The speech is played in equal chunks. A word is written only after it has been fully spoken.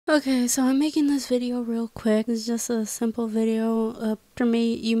Okay, so I'm making this video real quick. It's just a simple video. After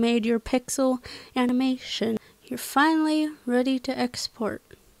you made your pixel animation, you're finally ready to export.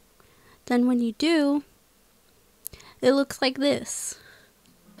 Then when you do, it looks like this.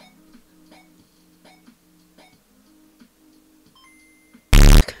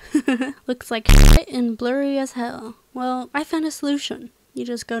 Looks like shit and blurry as hell. Well, I found a solution. You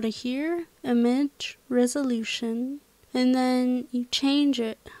just go to here, image, resolution, and then you change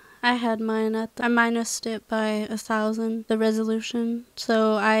it. I had mine I minused it by 1000, the resolution,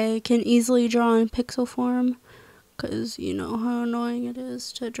 so I can easily draw in pixel form, because you know how annoying it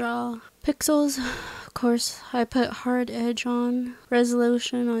is to draw pixels. Of course, I put hard edge on,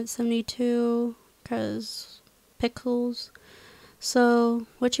 resolution on 72, because pixels. So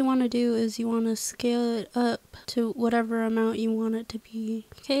what you want to do is you want to scale it up to whatever amount you want it to be.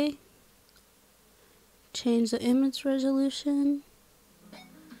 Okay? Change the image resolution.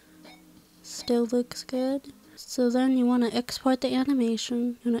 Still looks good. So then you want to export the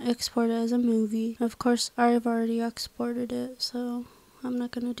animation. You want to export it as a movie. Of course, I've already exported it, so I'm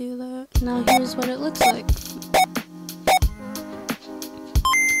not going to do that. Now here's what it looks like.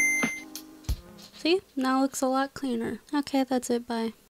 See? Now it looks a lot cleaner. Okay, that's it. Bye.